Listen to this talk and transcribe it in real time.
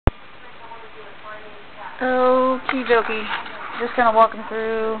Okie dokie. Just kind of walking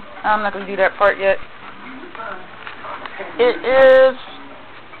through. I'm not going to do that part yet. It is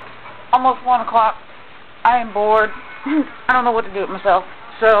almost 1 o'clock. I am bored. I don't know what to do with myself.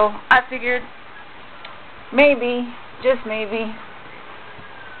 So I figured maybe, just maybe,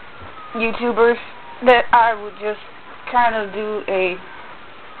 YouTubers, that I would just kind of do a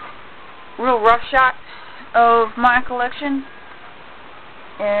real rough shot of my collection.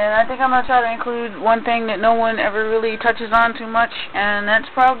 And I think I'm going to try to include one thing that no one ever really touches on too much, and that's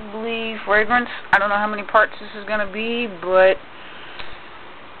probably fragrance. I don't know how many parts this is going to be, but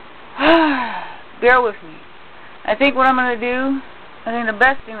bear with me. I think what I'm going to do, I think the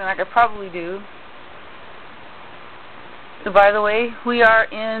best thing that I could probably do, so by the way, we are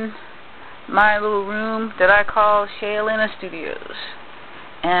in my little room that I call Shaylina Studios.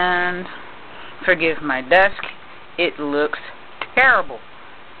 And forgive my desk, it looks terrible.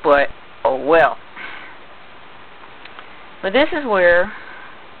 But, oh well. But this is where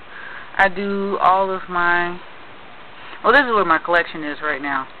I do all of my, well, this is where my collection is right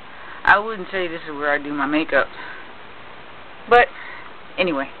now. I wouldn't say this is where I do my makeup. But,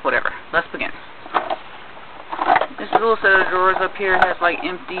 anyway, whatever. Let's begin. This little set of drawers up here has like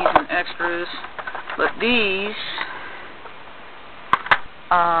empties and extras. But these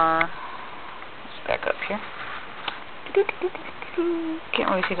are, let's back up here. Can't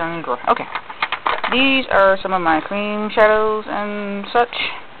really see it on the drawer. Okay. These are some of my cream shadows and such.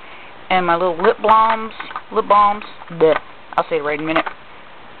 And my little lip balms. Bleh. I'll say it right in a minute.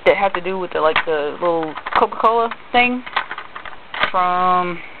 That have to do with the, like, the little Coca-Cola thing.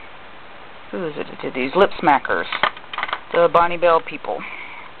 From, who is it? These Lip Smackers. The Bonnie Bell people.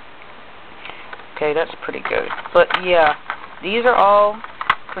 Okay, that's pretty good. But, yeah. These are all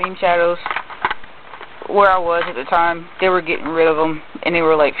cream shadows. Where I was at the time, they were getting rid of them, and they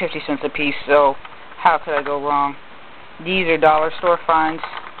were like 50 cents a piece, so how could I go wrong? These are dollar store finds.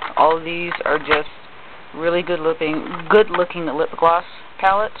 All of these are just really good looking lip gloss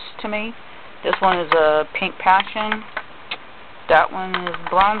palettes to me. This one is a Pink Passion. That one is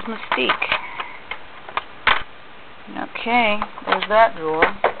Bronze Mystique. Okay, there's that drawer.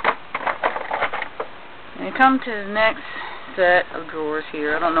 And you come to the next set of drawers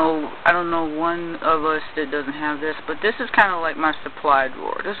here. I don't know one of us that doesn't have this, but this is kind of like my supply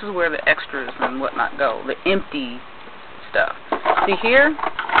drawer. This is where the extras and whatnot go, the empty stuff. See here,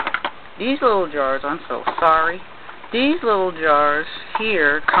 these little jars, I'm so sorry, these little jars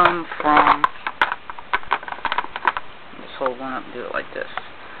here come from, let's hold one up and do it like this.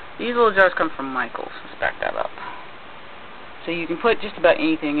 These little jars come from Michael's. Let's back that up. So you can put just about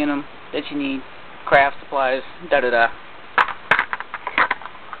anything in them that you need, craft supplies, da-da-da.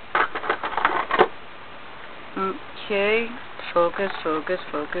 Okay, focus. Come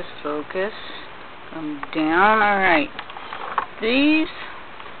down. Alright. This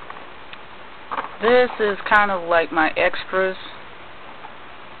is kind of like my extras,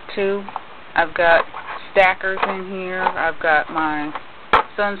 too. I've got stackers in here. I've got my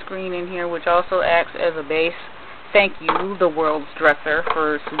sunscreen in here, which also acts as a base. Thank you, the world's dresser,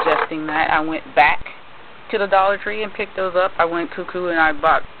 for suggesting that. I went back to the Dollar Tree and picked those up. I went cuckoo and I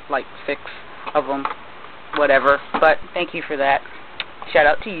bought like 6 of them. Whatever, but thank you for that. Shout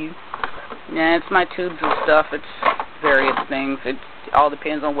out to you. Yeah, it's my tubes and stuff. It's various things. It all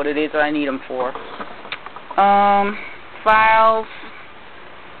depends on what it is that I need them for. Files,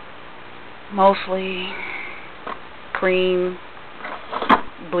 mostly cream,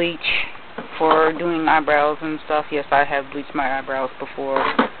 bleach for doing eyebrows and stuff. Yes, I have bleached my eyebrows before.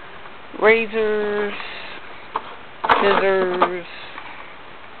 Razors, scissors.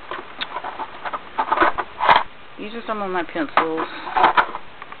 These are some of my pencils.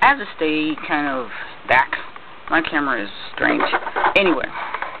 I have to stay kind of back. My camera is strange. Anyway.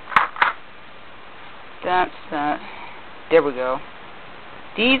 That's that. There we go.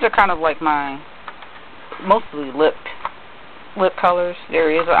 These are kind of like my mostly lip colors.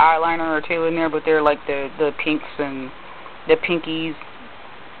 There is an eyeliner or two in there, but they're like the pinks and the pinkies,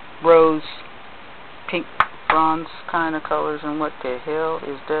 rose, pink, bronze kind of colors. And what the hell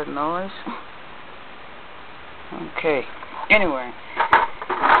is that noise? Okay, anyway,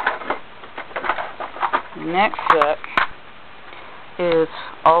 next set is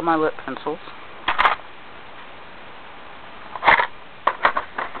all my lip pencils.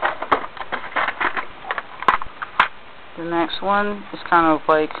 The next one is kind of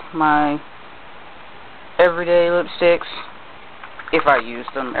like my everyday lipsticks, if I use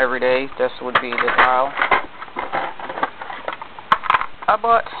them every day. This would be the pile.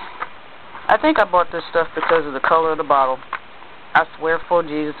 I think I bought this stuff because of the color of the bottle. I swear for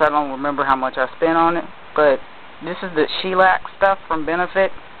Jesus, I don't remember how much I spent on it, but this is the shellac stuff from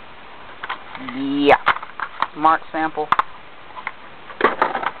Benefit. Yeah. Mark sample.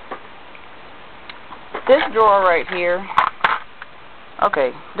 This drawer right here.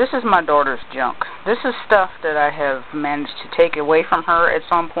 Okay, this is my daughter's junk. This is stuff that I have managed to take away from her at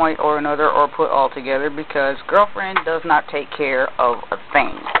some point or another, or put all together, because girlfriend does not take care of a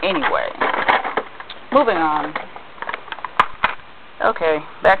thing. Anyway, moving on. Okay,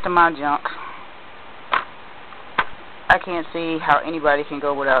 back to my junk. I can't see how anybody can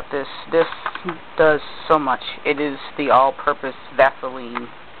go without this. This does so much. It is the all-purpose Vaseline.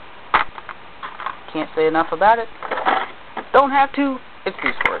 Can't say enough about it. Don't have to. It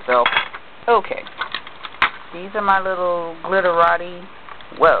speaks for itself. Okay. These are my little glitterati.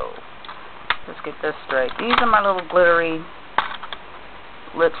 Whoa. Let's get this straight. These are my little glittery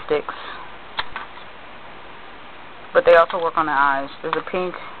lipsticks. But they also work on the eyes. There's a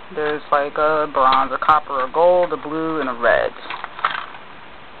pink, there's like a bronze, a copper, a gold, a blue, and a red.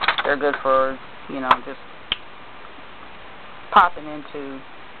 They're good for, you know, just popping into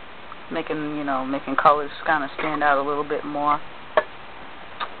making, you know, making colors kind of stand out a little bit more.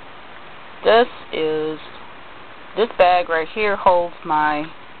 This bag right here holds my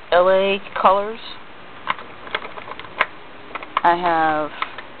LA colors. I have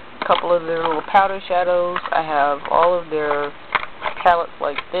a couple of their little powder shadows. I have all of their palettes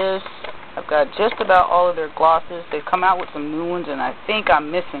like this. I've got just about all of their glosses. They've come out with some new ones, and I think I'm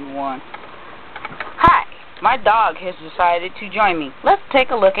missing one. Hi, my dog has decided to join me. Let's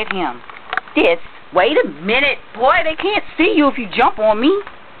take a look at him. Wait a minute, boy, they can't see you if you jump on me.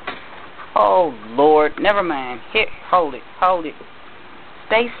 Oh, Lord, never mind. Here, hold it.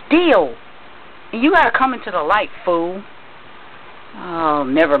 Stay still. You gotta come into the light, fool. Oh,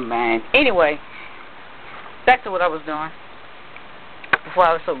 never mind. Anyway, back to what I was doing before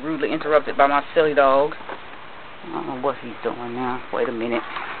I was so rudely interrupted by my silly dog. I don't know what he's doing now. Wait a minute.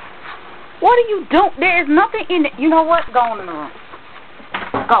 What are you doing? There is nothing in it. You know what? Go on in the room.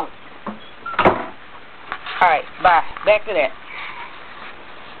 Go. Alright, bye. Back to that.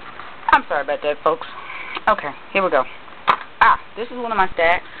 I'm sorry about that, folks. Okay, here we go. This is one of my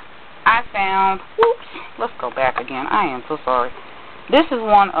stacks. I found, whoops, let's go back again. I am so sorry. This is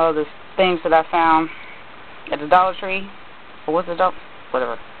one of the things that I found at the Dollar Tree. Or what's it,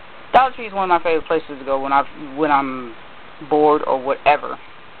 whatever. Dollar Tree is one of my favorite places to go when I'm bored or whatever.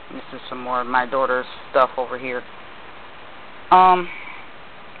 This is some more of my daughter's stuff over here. I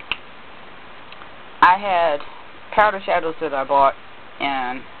had powder shadows that I bought,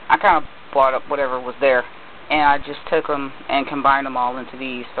 and I kind of bought up whatever was there, and I just took them and combined them all into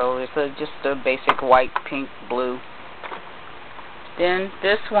these. So it's just a basic white, pink, blue. Then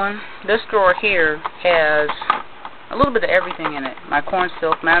this drawer here has a little bit of everything in it. My corn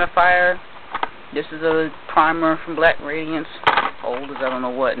silk mattifier. This is a primer from Black Radiance. Old as I don't know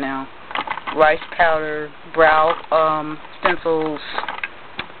what now. Rice powder, brow stencils,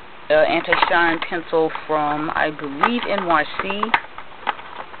 anti-shine pencil from, I believe, NYC.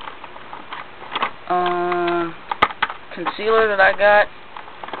 Concealer that I got,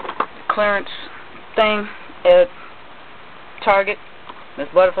 clearance thing at Target. Miss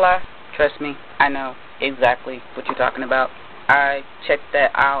Butterfly, trust me, I know exactly what you're talking about. I check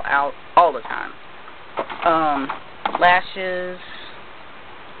that aisle out all the time. Lashes,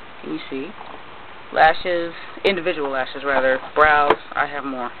 can you see? Lashes, individual lashes rather, brows, I have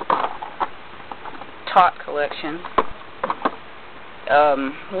more. Taut collection.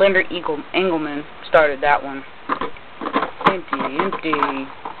 Linda Engelman started that one. Empty.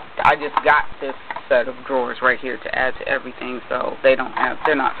 I just got this set of drawers right here to add to everything, so they're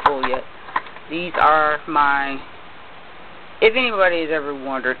not full yet. These are my, if anybody has ever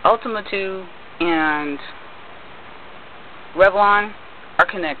wondered, Ultima 2 and Revlon are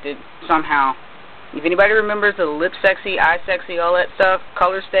connected somehow. If anybody remembers the Lip Sexy, Eye Sexy, all that stuff,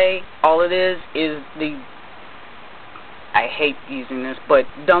 Color Stay, all it is the, I hate using this, but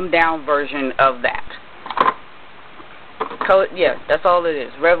dumbed down version of that. Yeah, that's all it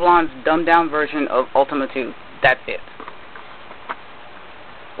is. Revlon's dumbed down version of Ultima 2. That's it.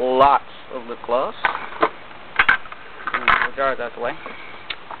 Lots of lip gloss. The jars out the way.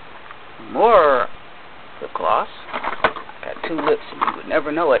 More lip gloss. Got two lips and you would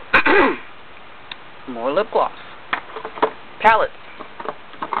never know it. More lip gloss. Palettes.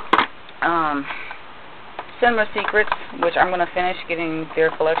 Cinema Secrets, which I'm going to finish getting their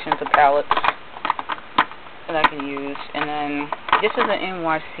collections of palettes that I can use. And then this is an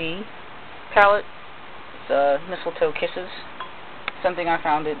NYC palette. It's Mistletoe Kisses. Something I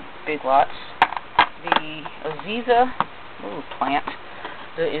found at Big Lots. The Aziza plant.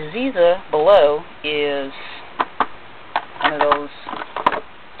 The Aziza below is one of those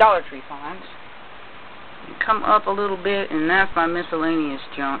Dollar Tree finds. You come up a little bit, and that's my miscellaneous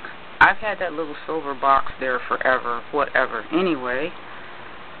junk. I've had that little silver box there forever, whatever. Anyway,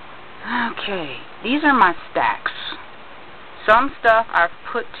 okay, these are my stacks. Some stuff I've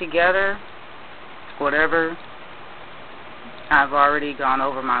put together, whatever. I've already gone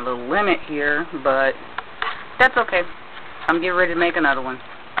over my little limit here, but that's okay. I'm getting ready to make another one.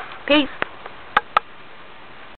 Peace.